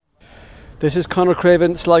This is Conor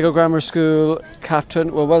Craven, Sligo Grammar School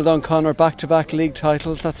captain. Well done, Conor. Back-to-back league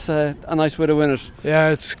titles. That's a nice way to win it. Yeah,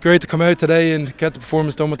 it's great to come out today and get the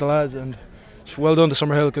performance done with the lads, and well done to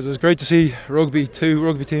Summerhill, because it was great to see two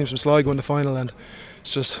rugby teams from Sligo in the final, and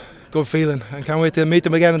it's just a good feeling, and can't wait to meet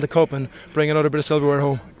them again in the cup and bring another bit of silverware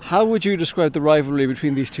home. How would you describe the rivalry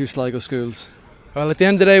between these two Sligo schools? Well, at the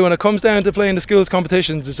end of the day, when it comes down to playing the schools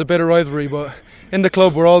competitions, it's a bit of rivalry, but in the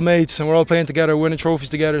club we're all mates and we're all playing together, winning trophies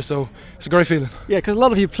together, so it's a great feeling. Yeah, because a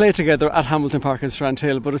lot of you play together at Hamilton Park and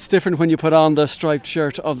Strandhill, but it's different when you put on the striped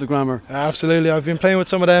shirt of the Grammar. Absolutely, I've been playing with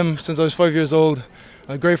some of them since I was 5 years old.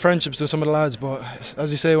 I have great friendships with some of the lads, but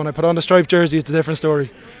as you say, when I put on the striped jersey, it's a different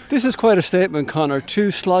story. This is quite a statement, Conor.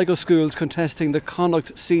 Two Sligo schools contesting the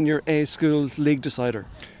Connacht Senior A Schools League decider.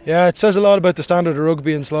 Yeah, it says a lot about the standard of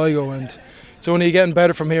rugby in Sligo, and it's only getting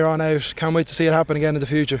better from here on out. Can't wait to see it happen again in the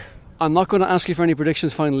future. I'm not going to ask you for any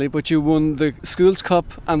predictions finally, but you won the Schools Cup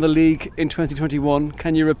and the League in 2021.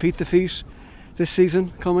 Can you repeat the feat this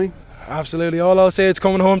season coming? Absolutely. All I'll say is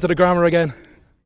coming home to the Grammar again.